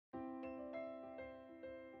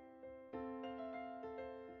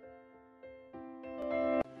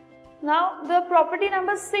Now the property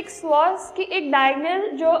number 6 was कि एक diagonal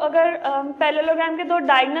जो अगर पैरेललोग्राम के दो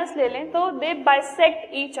डायगोनल्स ले लें तो दे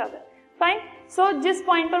बाइसेक्ट ईच अदर, फाइन। सो जिस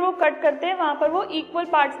पॉइंट पर वो कट करते हैं वहां पर वो इक्वल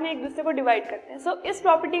पार्ट्स में एक दूसरे को डिवाइड करते हैं। सो इस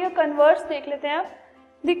प्रॉपर्टी का कन्वर्स देख लेते हैं आप।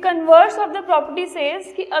 The converse of the property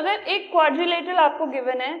says कि अगर एक क्वाड्रिलेटरल आपको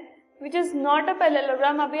गिवन है which is not a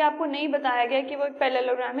parallelogram, अभी आपको नहीं बताया गया कि वो एक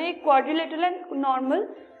पैरेललोग्राम है, एक क्वाड्रिलेटरल है नॉर्मल,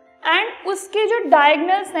 एंड उसके जो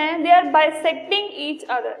डायगोनल्स हैं they are bisecting each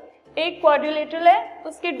other. एक क्वाड्रिलेटरल है,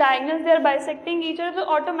 उसके diagonals they are bisecting each other, तो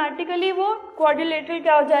ऑटोमेटिकली वो क्वाड्रिलेटरल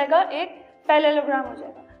क्या हो जाएगा, एक पैरेललोग्राम हो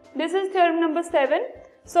जाएगा। This is theorem number 7।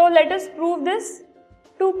 So let us prove this.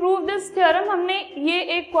 To prove this theorem हमने ये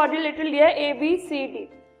एक क्वाड्रिलेटरल लिया है A B C D,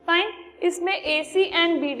 fine. इसमें ए सी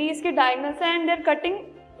एंड बी डी इसके डायगोनल्स हैं and they are cutting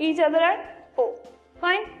each other at O,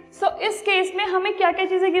 fine. सो इस case में हमें क्या क्या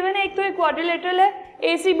चीजें गिवन है, एक तो एक क्वाड्रिलेटरल है,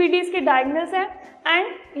 ए सी बी डी इसके डायगोनल्स हैं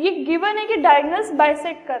एंड ये गिवन है कि डायगोनल्स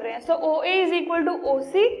बाइसेक्ट कर रहे हैं। सो ओ ए is equal two O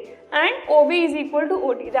C and O B is equal two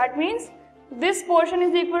O D, that means this portion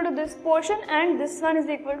is equal to this portion and this one is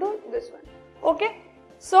equal to this one, okay.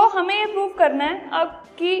 सो हमें ये prove करना है अब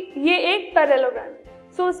कि ये एक parallelogram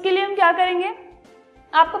है। सो उसके लिए हम क्या करेंगे,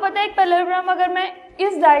 आपको पता है एक पैरेललोग्राम अगर मैं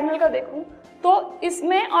इस डायगोनल का देखूं तो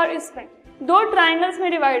इसमें और इसमें दो ट्राइंगल्स में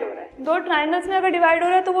डिवाइड हो रहा है। दो ट्राइंगल्स में अगर डिवाइड हो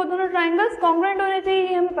रहा है तो वो दोनों ट्राइंगल्स कॉन्ग्रुएंट होने चाहिए,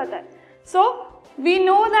 ये हमें पता है। So we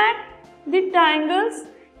know that the triangles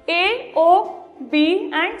A O B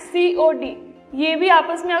and C O D ये भी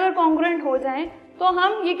आपस में अगर कॉन्ग्रुएंट हो जाएं तो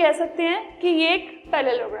हम ये कह सकते हैं कि ये एक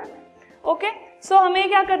पैरेललोग्राम है, ओके। सो हमें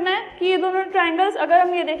क्या करना है कि ये दोनों ट्राइंगल्स अगर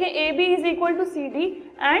हम ये देखें A B is equal to C D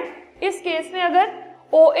and इस केस में अगर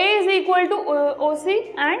ओ ए is equal two O C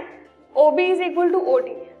and O B is equal two O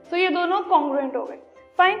D, तो ये दोनों कॉन्ग्रुएंट हो गए,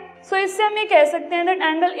 फाइन। सो इससे हम ये कह सकते हैं that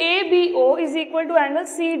angle A B O is equal to angle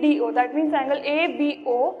C D O, that means angle A B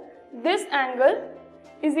O this angle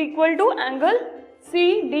is equal to angle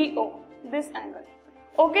C D O this angle,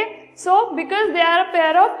 okay. So because they are a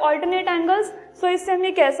pair of alternate angles, सो इससे हम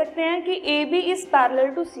ये कह सकते हैं कि A B is parallel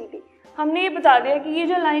to C D. हमने ये बता दिया कि ये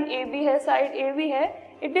जो लाइन ए बी है, साइड ए बी है,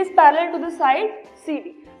 it is parallel to the side C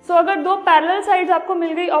D. सो अगर दो पैरेलल साइड्स आपको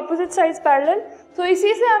मिल गई, ऑपोजिट साइड्स पैरेलल, तो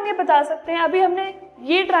इसी से हम ये बता सकते हैं, अभी हमने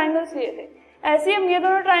ये ट्राइंगल्स लिए थे, ऐसे हम ये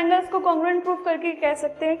दोनों ट्राइंगल्स को कॉन्ग्रुएंट प्रूव करके कह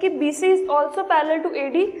सकते हैं कि B C is also parallel to A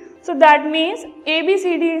D, so that means A B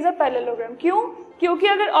C D is a parallelogram. क्यों? क्योंकि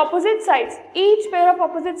अगर opposite sides, each pair of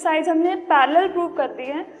opposite sides हमने पैरेलल प्रूव कर दी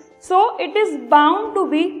है, so it is bound to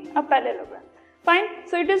be a parallelogram, fine.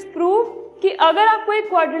 So it is prove कि अगर आपको एक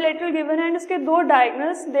क्वाड्रिलेटरल गिवन है एंड उसके दो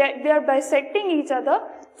diagonals they are bisecting each other,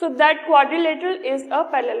 so that quadrilateral is a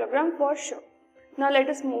parallelogram for sure. Now let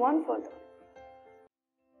us move on further.